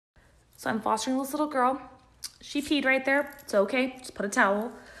So I'm fostering this little girl. She peed right there. It's okay. Just put a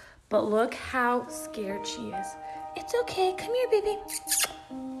towel. But look how scared she is. It's okay. Come here, baby.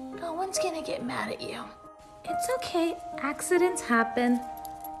 No one's gonna get mad at you. It's okay. Accidents happen.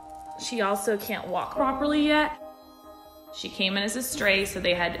 She also can't walk properly yet. She came in as a stray, so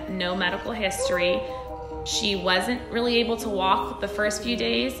they had no medical history. She wasn't really able to walk the first few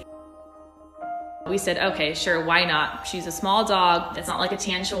days. We said, okay, sure, why not? She's a small dog. It's not like a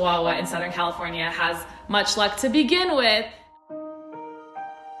tan Chihuahua in Southern California has much luck to begin with.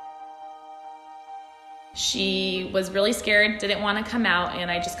 She was really scared, didn't want to come out, and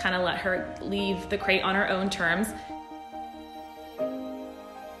I just kind of let her leave the crate on her own terms.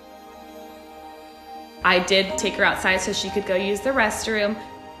 I did take her outside so she could go use the restroom,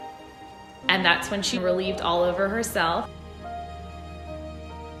 and that's when she relieved all over herself.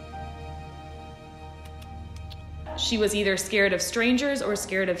 She was either scared of strangers or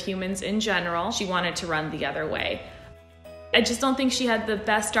scared of humans in general. She wanted to run the other way. I just don't think she had the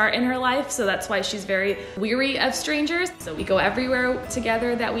best start in her life, so that's why she's very weary of strangers. So we go everywhere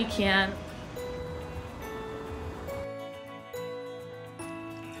together that we can.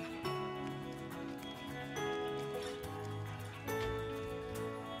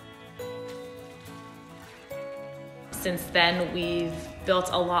 Since then, we've built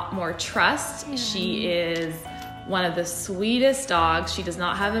a lot more trust. She is one of the sweetest dogs. She does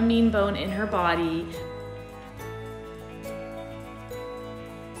not have a mean bone in her body.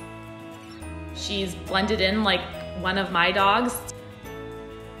 She's blended in like one of my dogs.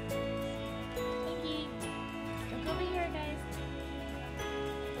 Pinky, look over here, guys.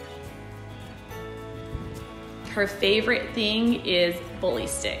 Her favorite thing is bully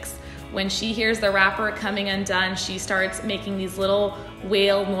sticks. When she hears the wrapper coming undone, she starts making these little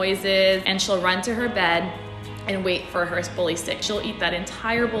wail noises, and she'll run to her bed and wait for her bully stick. She'll eat that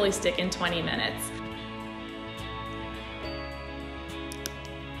entire bully stick in 20 minutes.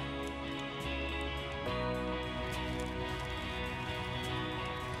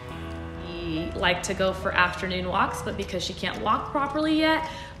 We like to go for afternoon walks, but because she can't walk properly yet,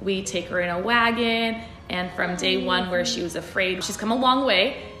 we take her in a wagon, and from day one where she was afraid, she's come a long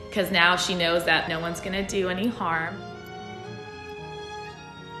way, because now she knows that no one's gonna do any harm.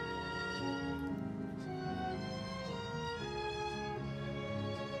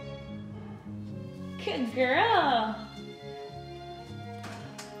 Good girl.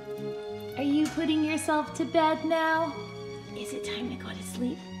 Are you putting yourself to bed now? Is it time to go to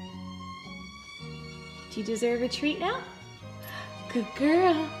sleep? Do you deserve a treat now? Good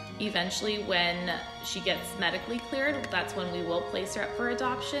girl. Eventually, when she gets medically cleared, that's when we will place her up for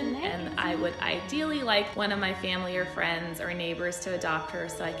adoption. Nice. And I would ideally like one of my family or friends or neighbors to adopt her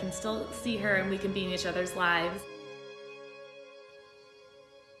so I can still see her and we can be in each other's lives.